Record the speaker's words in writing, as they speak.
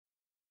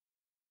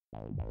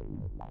Dream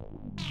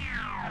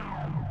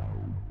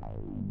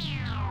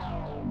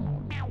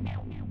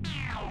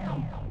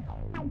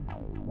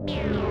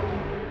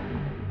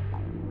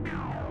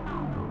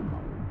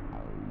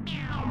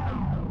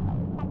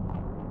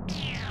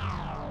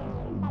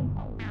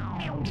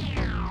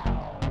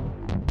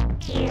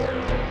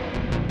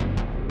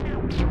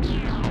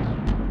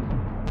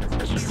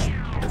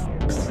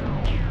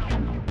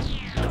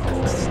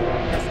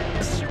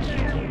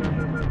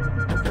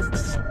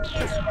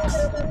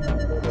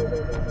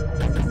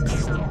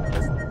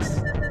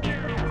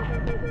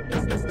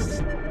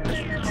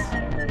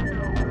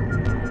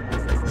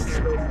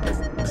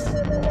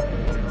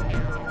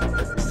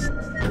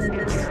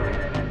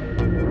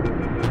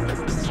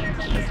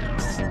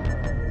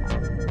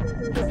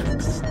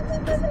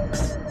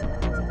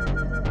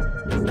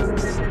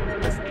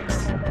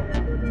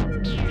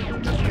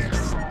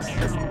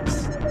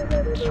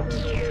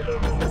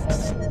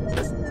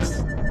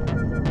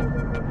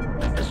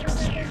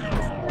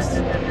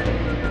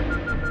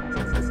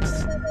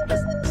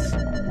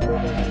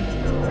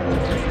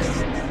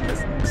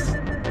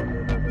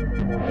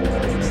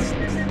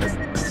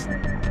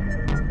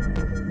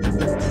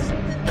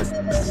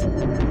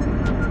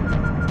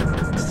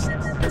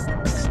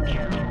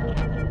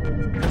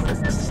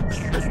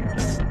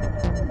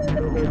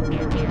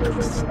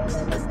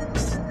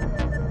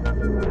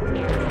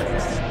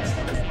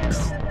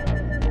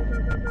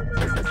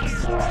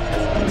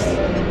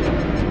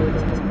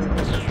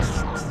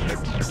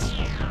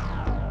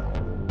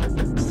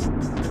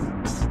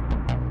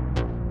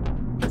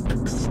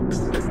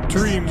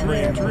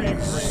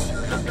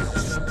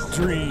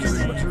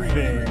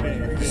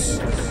things,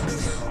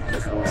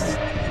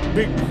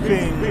 big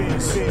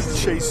things,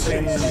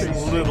 chasing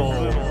little.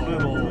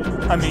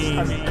 I mean,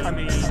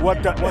 what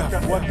the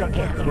F?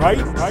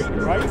 Right?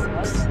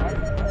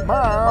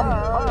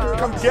 Mom,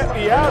 come get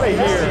me out of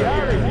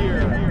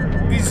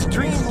here. These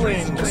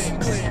dreamlings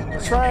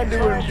trying to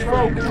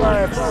invoke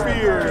my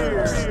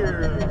fear,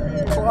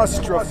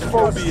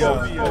 claustrophobia.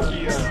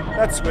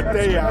 That's what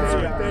they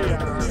are.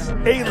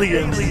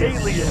 Aliens.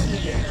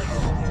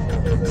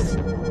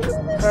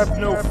 Have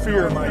no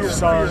fear, my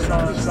son.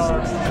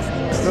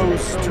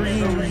 Those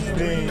dream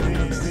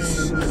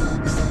things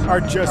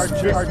are just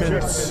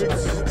figments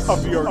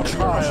of your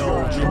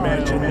child's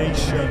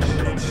imagination.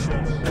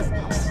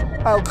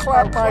 I'll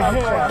clap my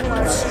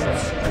hands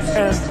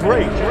and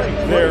break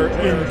their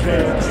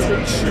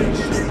incantation,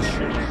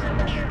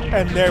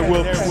 and there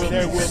will be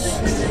peace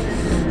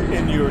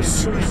in your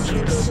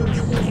sleep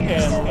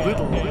and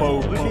little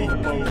Bo Peep.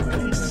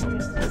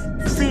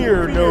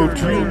 Fear no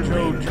dreams,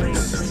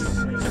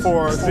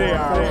 for they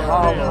are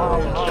hollow,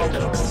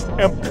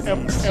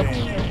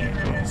 empty.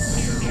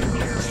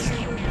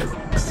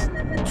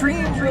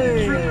 Dream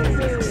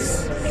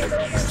things,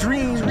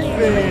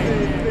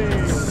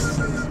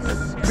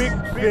 big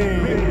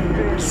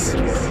things,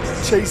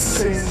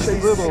 chasing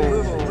little.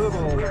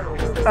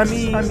 I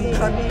mean,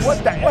 what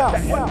the F?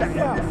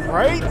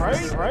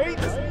 Right?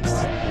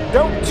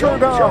 Don't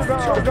turn off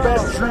the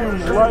bedroom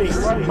light,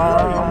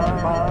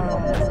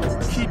 Mom.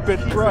 Keep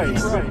it bright.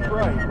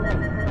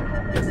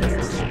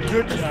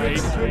 Good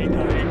night.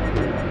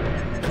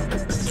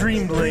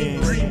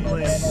 Dreamlings,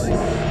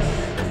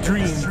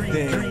 dream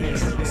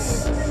things,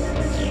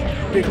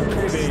 big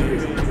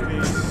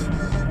things,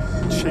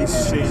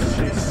 chasing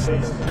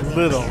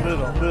little.